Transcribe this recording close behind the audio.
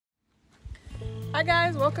Hi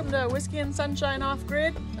guys, welcome to Whiskey and Sunshine Off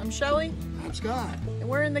Grid. I'm Shelly. I'm Scott. And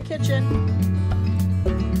we're in the kitchen.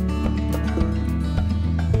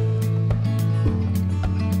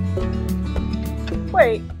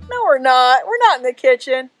 Wait, no we're not. We're not in the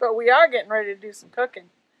kitchen, but we are getting ready to do some cooking.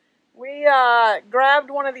 We grabbed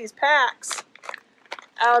one of these packs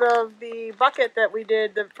out of the bucket that we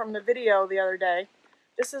did from the video the other day.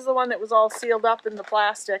 This is the one that was all sealed up in the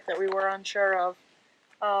plastic that we were unsure of.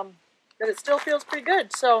 But it still feels pretty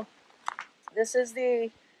good. So this is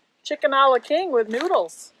the chicken a la king with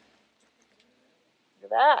noodles.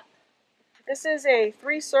 Look at that. This is a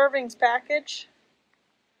 3 servings package.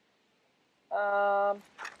 And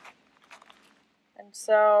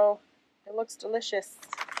so it looks delicious.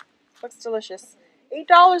 Looks delicious.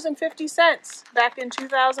 $8.50 back in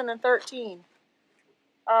 2013.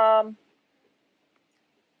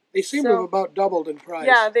 They seem to have about doubled in price.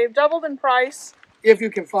 Yeah, they've doubled in price. If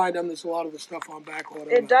you can find them, there's a lot of the stuff on back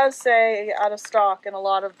order. It does say out of stock in a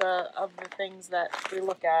lot of the things that we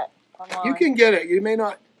look at online. You can get it. You may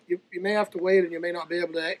not. You may have to wait, and you may not be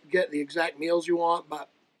able to get the exact meals you want, but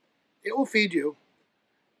it will feed you.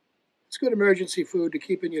 It's good emergency food to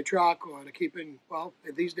keep in your truck or to keep in, well,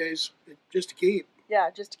 these days, just to keep.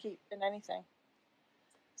 Yeah, just to keep in anything.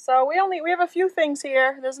 So we have a few things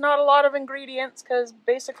here. There's not a lot of ingredients because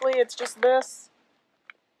basically it's just this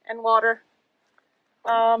and water.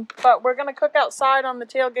 But we're going to cook outside on the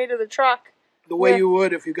tailgate of the truck. The way you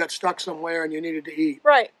would if you got stuck somewhere and you needed to eat.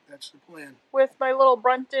 Right. That's the plan. With my little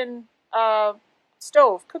Brunton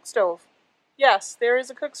stove, cook stove. Yes, there is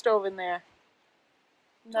a cook stove in there.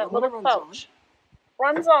 In that little pouch.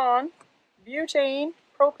 Runs on butane,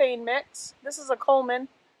 propane mix. This is a Coleman,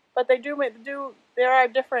 but they there are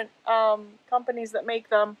different companies that make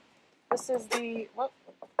them. This is the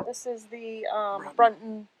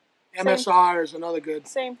Brunton. MSR is another good.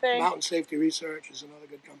 Same thing. Mountain Safety Research is another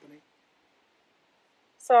good company.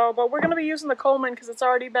 So, but we're going to be using the Coleman because it's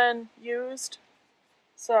already been used.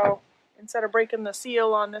 So instead of breaking the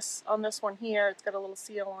seal on this one here, it's got a little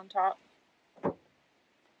seal on top.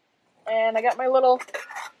 And I got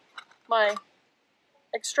my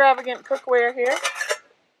extravagant cookware here.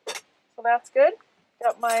 So that's good.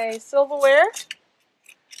 Got my silverware.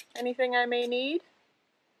 Anything I may need.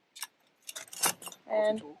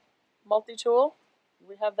 And multi-tool.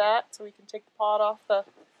 We have that so we can take the pot off the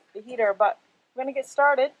heater. But we're going to get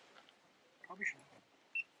started. Probably should.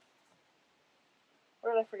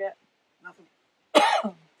 What did I forget? Nothing.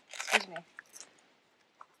 Excuse me.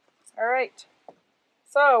 All right.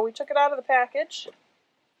 So we took it out of the package.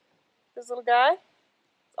 This little guy.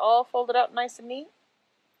 It's all folded up nice and neat.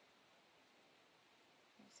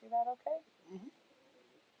 You see that okay? Mm-hmm.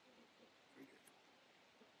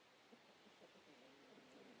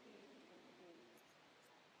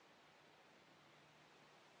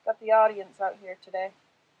 Got the audience out here today.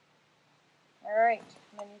 All right,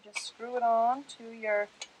 and then you just screw it on to your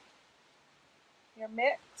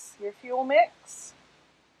mix, your fuel mix.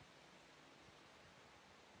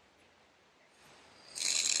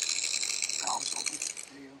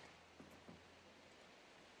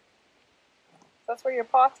 That's where your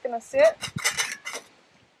pot's going to sit,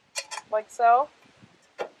 like so.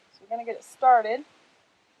 So we're going to get it started.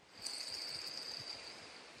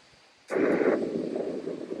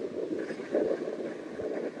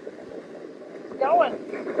 Going.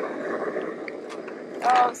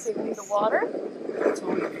 Oh, let's see, we need the water. That's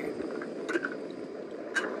all you need.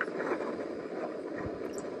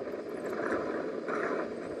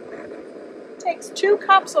 It takes 2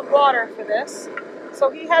 cups of water for this. So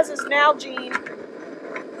he has his Nalgene,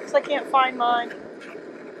 because I can't find mine.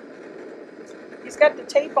 He's got the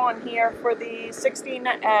tape on here for the 16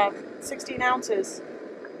 ounces.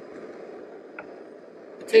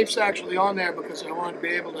 The tape's actually on there because I wanted to be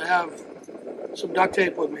able to have some duct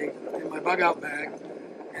tape with me in my bug out bag.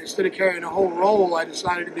 And instead of carrying a whole roll, I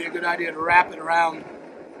decided it'd be a good idea to wrap it around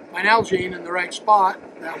my Nalgene in the right spot.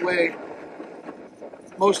 That way,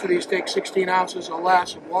 most of these take 16 ounces or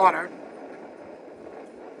less of water.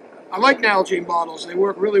 I like Nalgene bottles. They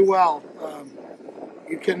work really well.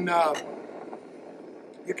 You can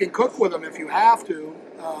cook with them if you have to.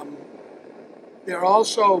 They're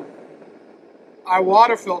also, our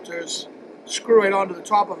water filters screw it onto the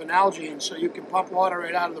top of an Nalgene, so you can pump water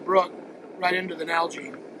right out of the brook right into the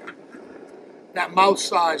Nalgene. That mouth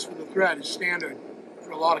size for the thread is standard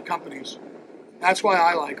for a lot of companies. That's why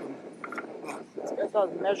I like them. It's got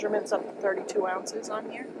those measurements up to 32 ounces on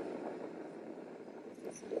here.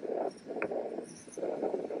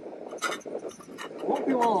 It won't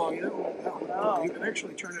be long, you know. No. You can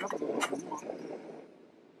actually turn it up a little bit more.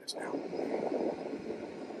 That's down.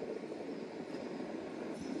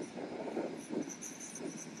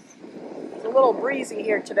 little breezy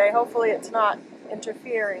here today. Hopefully it's not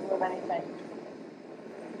interfering with anything.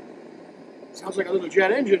 Sounds like a little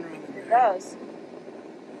jet engine running there. It does.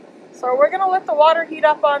 So we're going to let the water heat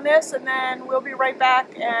up on this, and then we'll be right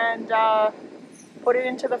back and put it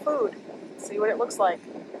into the food. See what it looks like.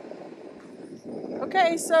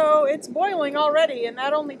 Okay, so it's boiling already, and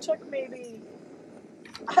that only took maybe,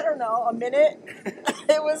 I don't know, a minute.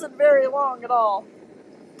 It wasn't very long at all.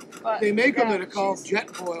 But they make them that are called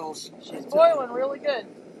jet boils. She's boiling really good.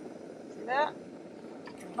 See that?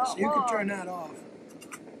 So you can turn that off.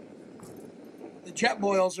 The jet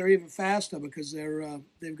boils are even faster because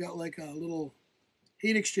they've got like a little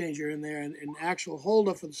heat exchanger in there, and an actual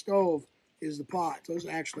holder for the stove is the pot. Those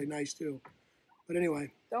are actually nice too. But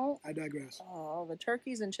anyway, I digress. Oh, the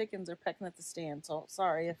turkeys and chickens are pecking at the stand. So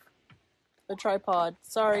sorry if the tripod.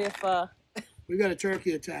 Sorry if we've got a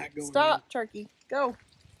turkey attack going. Stop, turkey. Go.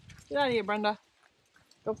 Get out of here, Brenda.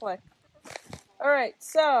 Go play. All right,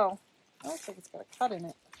 so I don't think it's got a cut in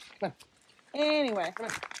it. Come on. Anyway, Come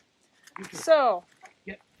on. So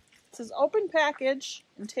it says open package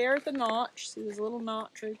and tear at the notch. See, there's a little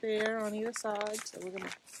notch right there on either side. So we're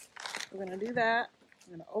gonna do that.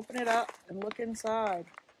 I'm gonna open it up and look inside.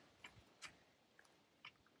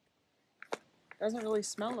 Doesn't really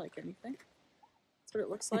smell like anything. That's what it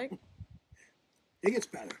looks like. It gets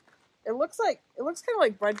better. It looks kind of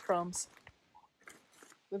like breadcrumbs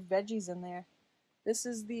with veggies in there. This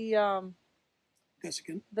is the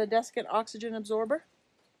desiccant oxygen absorber.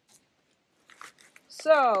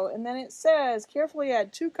 So, and then it says carefully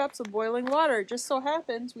add 2 cups of boiling water. It just so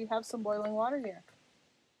happens we have some boiling water here.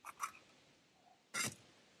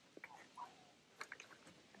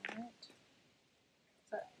 All right.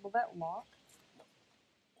 Will that lock?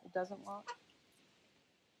 It doesn't lock.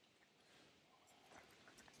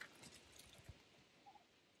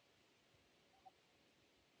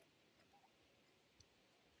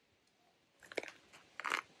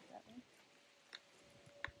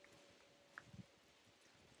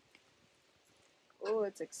 Oh,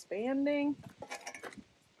 it's expanding.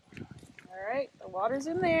 All right, the water's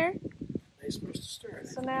in there. They're supposed to stir it.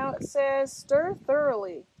 So now it says stir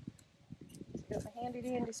thoroughly. Got my handy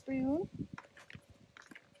dandy spoon.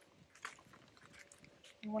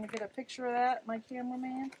 You want to get a picture of that, my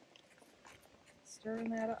cameraman?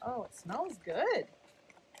 Stirring that up. Oh, it smells good.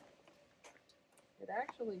 It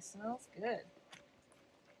actually smells good.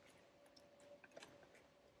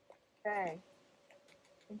 Okay.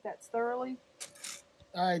 Think that's thoroughly?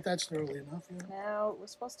 All right, that's thoroughly enough. Yeah. Now we're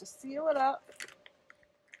supposed to seal it up.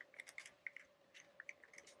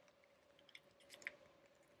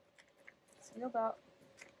 Sealed up.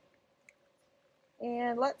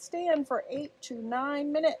 And let stand for 8 to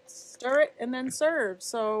 9 minutes. Stir it and then serve.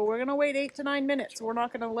 So we're going to wait 8 to 9 minutes. We're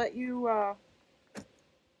not going to let you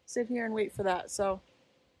sit here and wait for that. So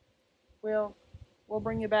we'll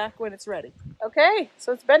bring you back when it's ready. Okay,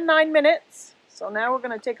 so it's been 9 minutes. So now we're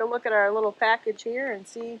going to take a look at our little package here and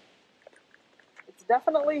see. It's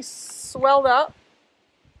definitely swelled up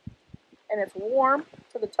and it's warm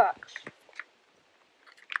to the touch.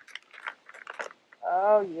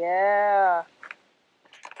 Oh yeah.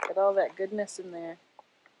 Get all that goodness in there.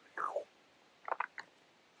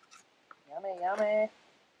 Yummy, yummy.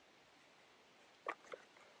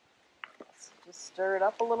 Let's just stir it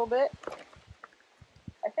up a little bit.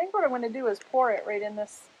 I think what I'm going to do is pour it right in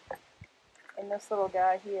this little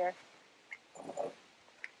guy here.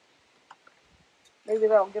 Maybe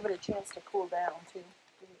that'll give it a chance to cool down too.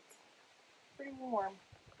 It's pretty warm.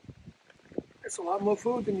 That's a lot more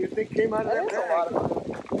food than you think came out of that bag. That is a lot of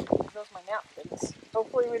food. Those are my napkins.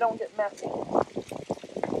 Hopefully we don't get messy.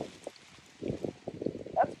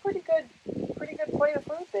 That's pretty good plate of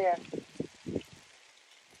food there.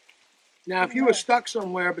 Now, if you were stuck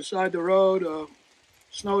somewhere beside the road or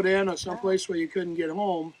snowed in or someplace where you couldn't get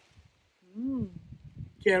home,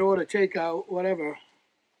 can't order takeout, whatever,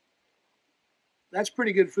 that's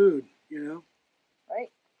pretty good food, you know?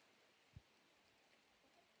 Right.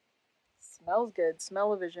 Smells good.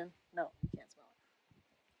 Smell-o-vision. No, you can't smell it.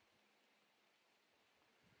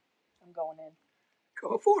 I'm going in.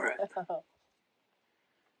 Go for it.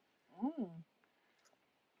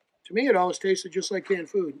 To me, it always tasted just like canned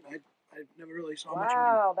food. I never really saw much of it.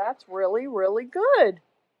 Wow, that's really, really good.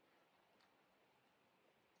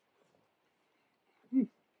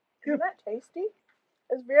 Isn't that tasty?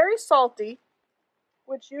 It's very salty,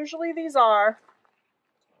 which usually these are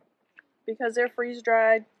because they're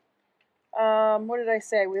freeze-dried. What did I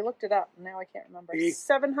say? We looked it up. Now I can't remember.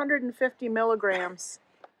 750 milligrams.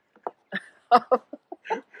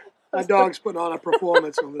 That dog's putting on a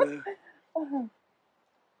performance over there.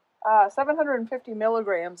 750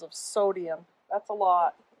 milligrams of sodium. That's a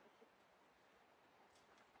lot.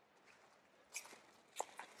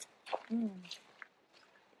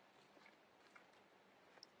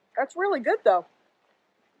 That's really good, though.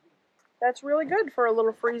 That's really good for a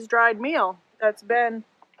little freeze-dried meal. That's been,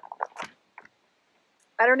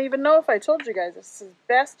 I don't even know if I told you guys, this is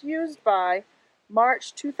best used by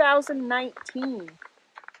March 2019.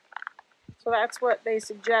 So that's what they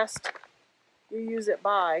suggest you use it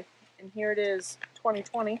by. And here it is,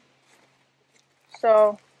 2020.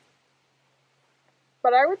 So,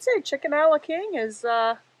 but I would say Chicken a la King is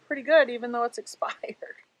pretty good, even though it's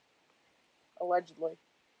expired, allegedly.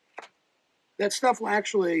 That stuff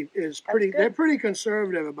actually is pretty, they're pretty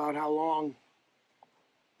conservative about how long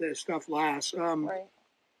their stuff lasts. Right.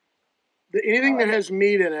 Anything that has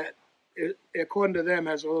meat in it, according to them,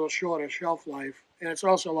 has a little shorter shelf life, and it's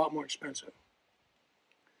also a lot more expensive.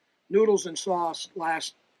 Noodles and sauce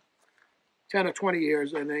last 10 or 20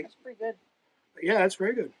 years, I think. That's pretty good. Yeah, that's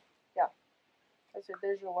very good. Yeah. I said,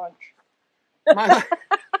 there's your lunch.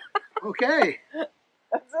 Okay.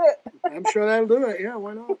 That's it. I'm sure that'll do it. Yeah,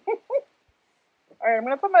 why not? All right, I'm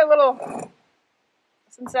going to put my little,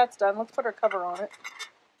 since that's done, let's put our cover on it.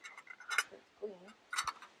 It's clean.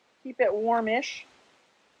 Keep it warmish.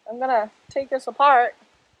 I'm going to take this apart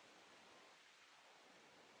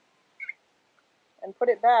and put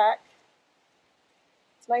it back.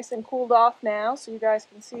 It's nice and cooled off now, so you guys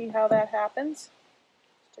can see how that happens.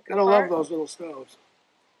 Gotta love those little stoves.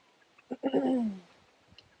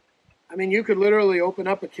 I mean, you could literally open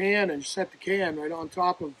up a can and set the can right on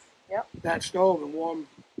top of that stove and warm,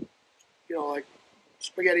 you know, like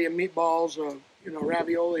spaghetti and meatballs or, you know,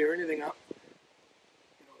 ravioli or anything up.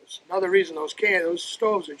 You know, it's another reason those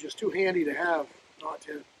stoves are just too handy to have, not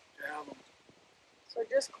to have them. So it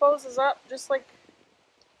just closes up just like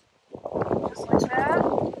that. And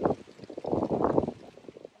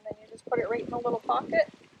then you just put it right in the little pocket.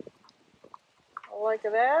 Like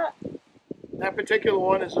that. That particular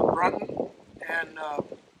one is a Brunton, and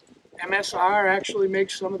MSR actually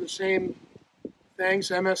makes some of the same things.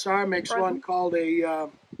 MSR makes one called a,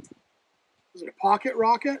 is it a pocket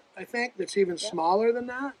rocket, I think, that's even smaller than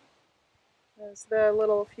that. There's the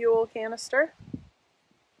little fuel canister.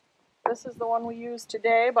 This is the one we used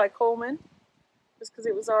today by Coleman, just because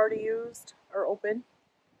it was already used or open.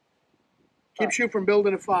 Keeps you from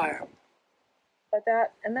building a fire. But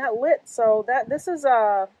that lit, so this is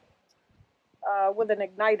with an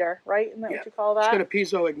igniter, right? Isn't that what you call that? It's got a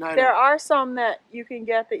piezo igniter. There are some that you can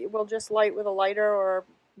get that you will just light with a lighter or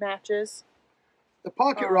matches. The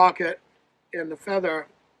pocket rocket and the feather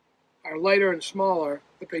are lighter and smaller,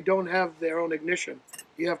 but they don't have their own ignition.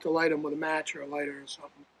 You have to light them with a match or a lighter or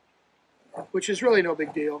something, which is really no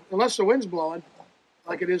big deal, unless the wind's blowing,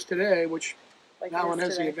 like it is today, which that one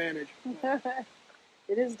has the advantage.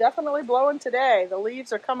 It is definitely blowing today. The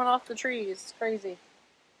leaves are coming off the trees. It's crazy.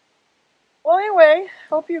 Well, anyway,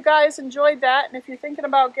 hope you guys enjoyed that. And if you're thinking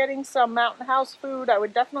about getting some Mountain House food, I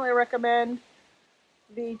would definitely recommend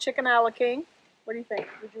the Chicken a la King. What do you think?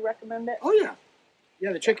 Would you recommend it? Oh, yeah.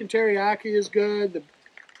 Yeah, the chicken teriyaki is good. The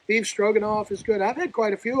beef stroganoff is good. I've had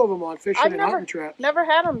quite a few of them on fishing and hunting trips. Never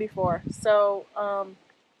had them before. So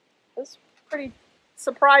it's pretty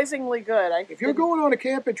surprisingly good. If you're going on a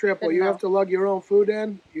camping trip where you have to lug your own food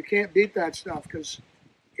in, you can't beat that stuff because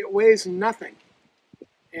it weighs nothing.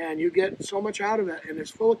 And you get so much out of it. And it's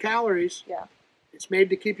full of calories. Yeah. It's made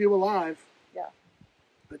to keep you alive. Yeah.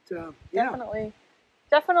 But,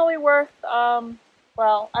 Definitely worth,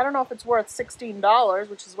 well, I don't know if it's worth $16,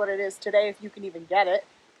 which is what it is today if you can even get it.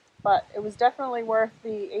 But it was definitely worth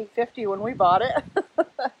the $8.50 when we bought it.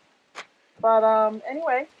 But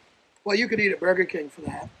anyway. Well, you could eat at Burger King for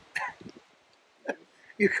that.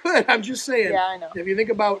 You could. I'm just saying. Yeah, I know. If you think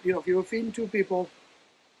about, if you were feeding two people.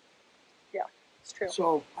 Yeah, it's true.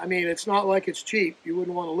 So, I mean, it's not like it's cheap. You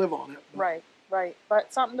wouldn't want to live on it. Right.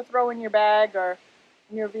 But something to throw in your bag or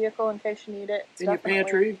in your vehicle in case you need it. It's in your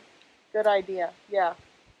pantry. Good idea. Yeah.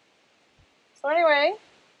 So anyway,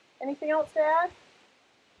 anything else to add?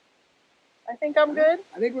 I think I'm good.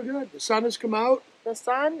 I think we're good. The sun has come out. The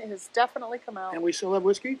sun has definitely come out. And we still have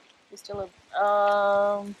whiskey? We still have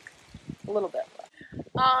a little bit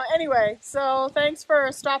left. Anyway, so thanks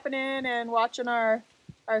for stopping in and watching our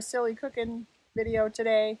silly cooking video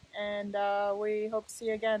today. And we hope to see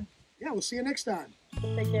you again. Yeah, we'll see you next time.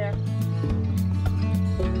 Take care.